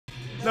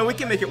No, we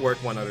can make it work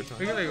one at a time.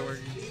 We can make it work.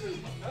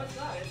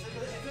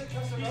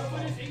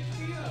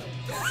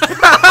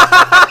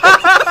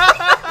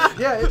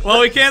 Yeah. Well,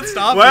 we can't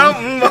stop Well,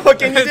 him. what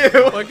can you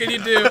do? What can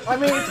you do? I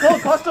mean, it's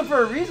called custom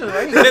for a reason,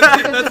 right?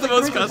 That's the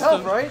most Increases custom.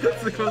 health, right?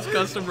 That's the most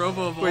custom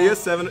Robo of all. Wait, he has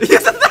 7. He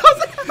has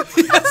 1,000.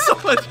 He has so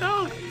much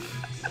health.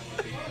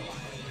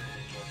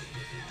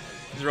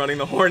 He's running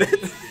the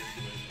Hornets.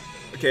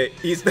 Okay,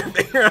 he's their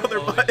finger out their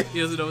butt. He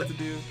doesn't know what to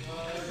do.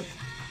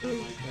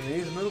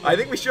 He's moving. I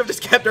think we should have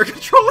just kept our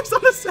controllers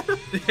on the setup.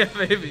 Yeah,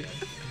 maybe.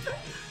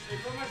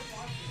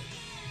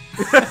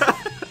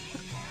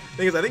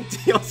 Thing is, I think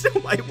Dion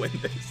still might win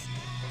this.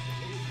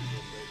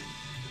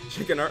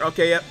 Chickenheart.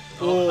 Okay, yep.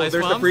 Oh, Oh, ice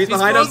there's the bomb? freeze He's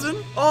behind frozen?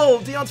 us.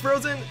 Oh, Dion's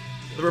frozen.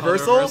 The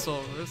reversal.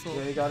 Oh, reversal.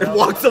 Yeah, he got It out.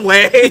 walks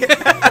away.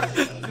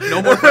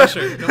 No more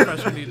pressure. No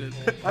pressure needed.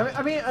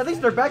 I mean, at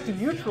least they're back to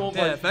neutral,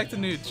 Yeah, but back to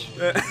Nooch.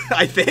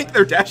 I think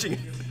they're dashing.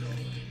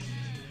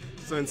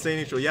 So insane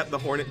neutral. Yep, the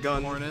Hornet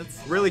gun. Hornets.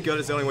 Really good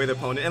at zoning away the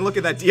opponent. And look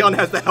at that, Dion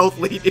has the health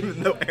lead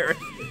even though Aaron.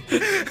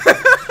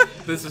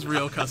 This is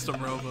real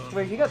custom Robo.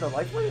 wait, he got the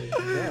life lead?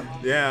 Damn.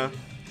 Yeah,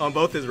 on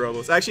both his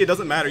robos. Actually, it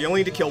doesn't matter. You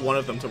only need to kill one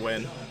of them to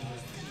win.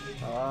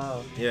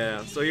 Oh.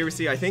 Yeah, so here we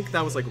see, I think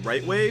that was like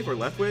right wave or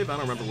left wave. I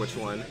don't remember which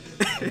one.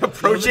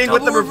 Approaching That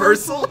was a with the double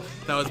reversal.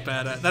 That was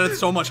bad. That had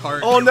so much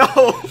heart. Oh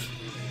no!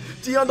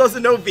 Dion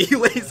doesn't know V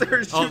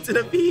laser Oh. shoots in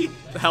a V.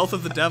 The health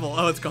of the devil.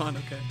 Oh, it's gone.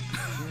 Okay.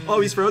 Oh,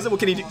 he's frozen. What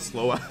can he do?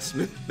 Slow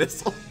smooth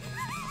missile.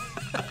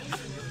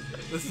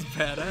 This is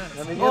badass.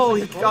 I mean, Oh,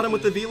 has he to got him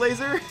with the V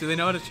laser. Do they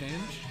know how to change?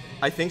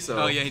 I think so.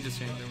 Oh yeah, he just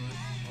changed him.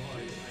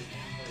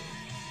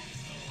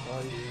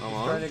 Come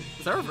on. trying to,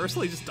 Is that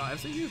reversal? He just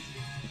dives at you?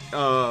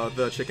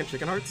 The chicken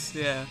hearts.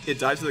 Yeah. It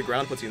dives to the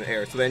ground, puts you in the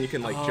air, so then you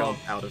can like Oh. jump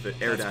out of it,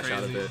 air That's dash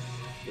out of crazy.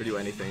 it, or do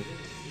anything.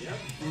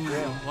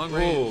 Ooh, long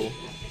range.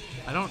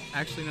 Oh, I don't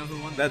actually know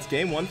who won. that's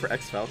game 1 for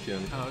X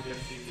Falchion. Oh,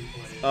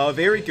 okay.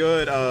 Very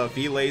good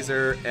V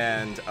laser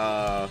and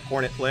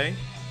Hornet play.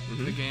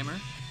 Mhm. The gamer.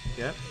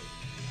 Yep.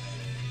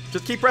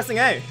 Just keep pressing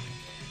A.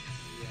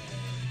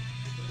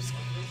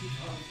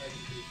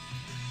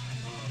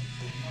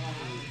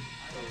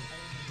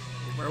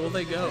 Where will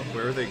they go?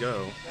 Where do they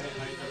go?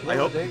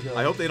 Where would they go?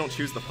 I hope they don't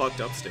choose the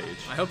fucked up stage.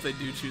 I hope they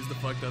do choose the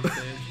fucked up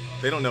stage.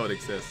 They don't know it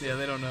exists. Yeah,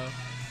 they don't know.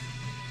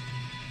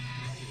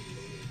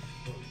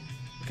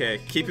 Okay,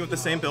 keeping with the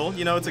same build.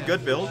 You know, it's a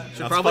good build. Should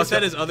Now, it's probably fucked set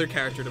up. his other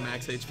character to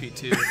max HP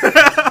too.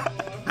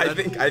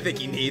 I think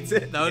he needs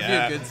it. That would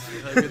Yeah. be a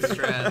good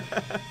strat.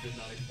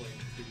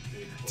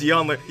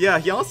 Dion, yeah,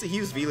 he honestly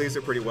used V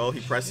laser pretty well.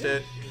 He pressed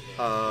it.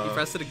 You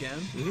press it again.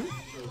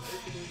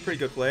 Pretty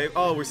good play.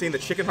 Oh, we're seeing the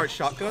Chickenheart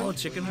shotgun. Oh,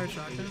 Chickenheart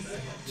shotgun.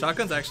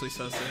 Shotgun's actually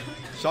so sick.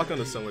 Shotgun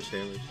does so much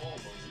damage.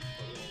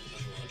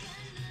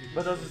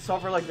 but does it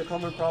suffer like the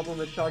common problem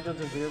with shotguns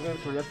in video games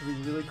where you have to be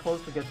really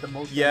close to get the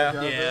most Yeah.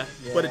 damage out Yeah.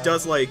 of it? But it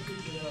does like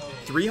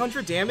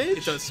 300 damage.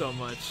 It does so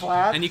much.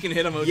 Flat? And you can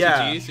hit him OTG,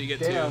 Yeah. so you get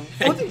Damn.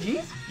 two.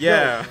 OTGs?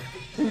 Yeah,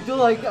 Can you do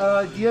like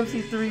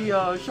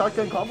DMC3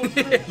 shotgun combos? with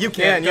it? you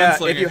can. Yeah,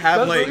 Gunslinger. if you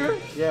have like Gunslinger?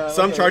 Yeah,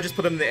 some okay. charges,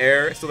 put them in the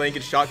air, so then you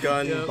can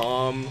shotgun, Yep.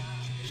 bomb,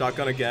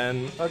 shotgun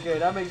again. Okay,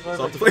 that makes So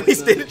perfect when he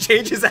sense. didn't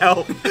change his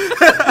health.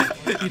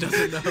 He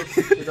doesn't know.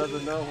 He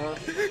doesn't know, huh?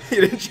 He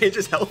didn't change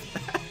his health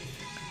back.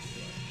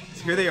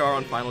 So here they are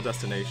on Final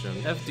Destination.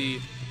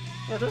 FD.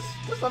 Yeah, this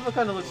level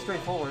kind of looks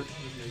straightforward.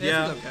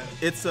 Yeah,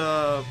 It's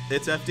okay.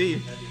 it's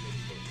FD.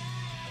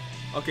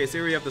 Okay, so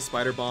here we have the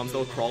spider bombs.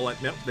 They'll crawl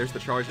at. Nope, there's the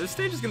charge. This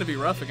stage is gonna be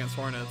rough against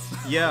Hornets.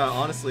 Yeah,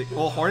 honestly.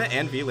 Well, Hornet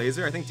and V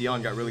laser. I think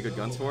Dion got really good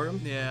guns for him.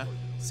 Yeah.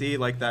 See,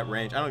 like that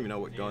range. I don't even know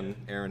what gun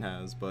Aaron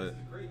has, but.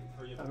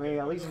 I mean,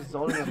 at least he's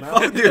zoning them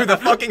Oh, out. dude, the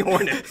fucking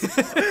Hornets.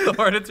 The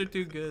Hornets are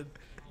too good.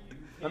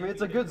 I mean,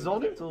 it's a good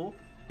zoning tool.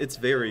 It's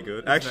very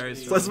good. very Actually,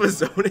 strong. let's with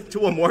zoning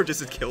to a more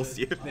just it kills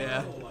you.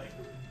 Yeah.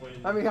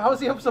 I mean, how is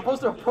he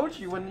supposed to approach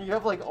you when you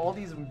have like all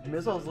these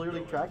missiles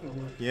literally tracking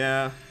you?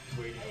 Yeah.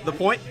 The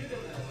point.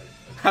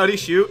 How'd he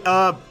shoot?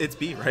 It's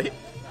B, right?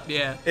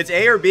 Yeah. It's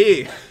A or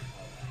B.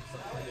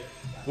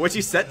 What'd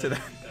you set to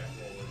that?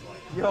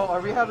 Yo,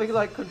 are we having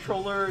like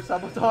controller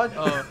sabotage?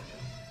 Oh.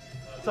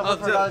 Someone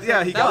Oh, forgot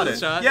Yeah, he That got was a it.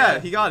 shot, Yeah, yeah.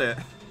 he got it.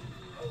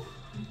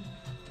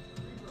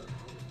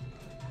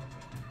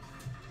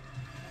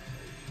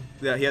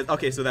 Yeah, he has.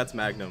 Okay, so that's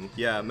Magnum.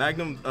 Yeah,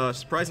 Magnum,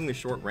 surprisingly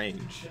short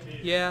range.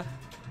 Yeah.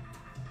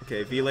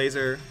 Okay, V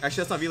laser.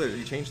 Actually, that's not V laser.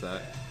 You changed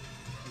that.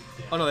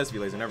 Oh no, that's V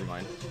laser. Never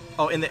mind.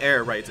 Oh, in the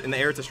air, right? In the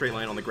air, it's a straight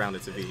line. On the ground,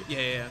 it's a V.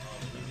 Yeah.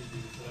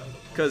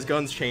 Because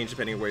guns change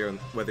depending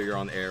whether you're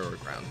on the air or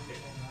ground.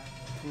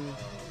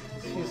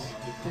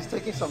 He's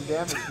taking some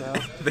damage now.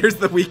 There's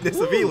the weakness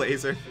of V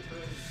laser.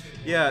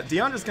 Yeah,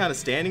 Dion just kind of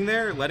standing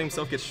there, letting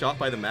himself get shot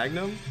by the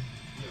Magnum.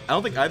 I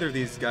don't think either of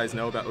these guys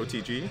know about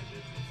OTG.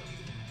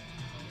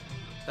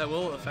 That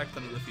will affect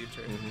them in the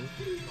future.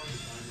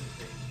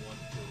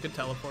 Good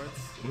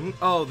teleports.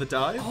 Oh, the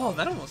dive? Oh,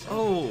 that almost.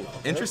 Oh,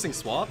 interesting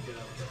swap.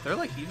 They're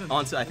like even.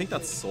 Onto, I think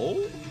that's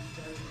Soul?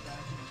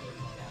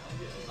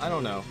 I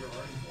don't know.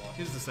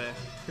 Who's to say?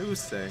 Who's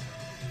say?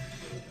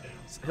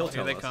 He'll Here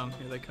tell they us. come.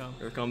 Here they come.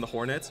 Here come the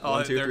Hornets. Oh,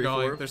 1, 2, they're 3,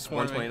 going. 4. They're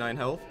swarming. 129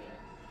 health.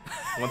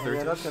 113.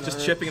 Yeah, that's gonna Just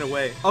hurt. chipping it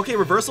away. Okay,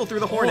 reversal through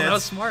the Hornets. that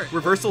was smart.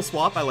 Reversal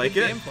swap, I like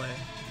Good it. gameplay.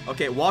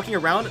 Okay, walking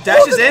around,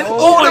 dashes in. Oh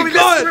no, my we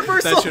God! missed the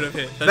reversal. That should have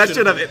hit. That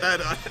should have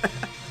hit.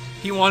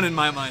 He won in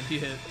my mind. He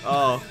hit.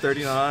 Oh,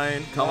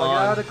 39. Come Oh,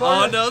 yeah, on. the Oh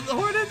corner. no, the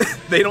Hornets.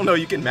 They don't know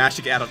you can mash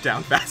a out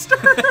down faster.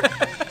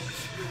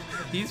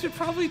 He should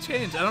probably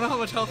change. I don't know how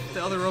much health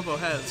the other Robo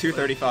has.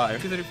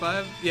 235.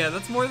 235? Yeah,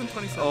 that's more than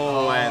 27.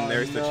 Oh, and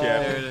there's the no. chip.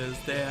 There it is.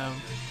 Damn.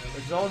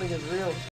 The zoning is real.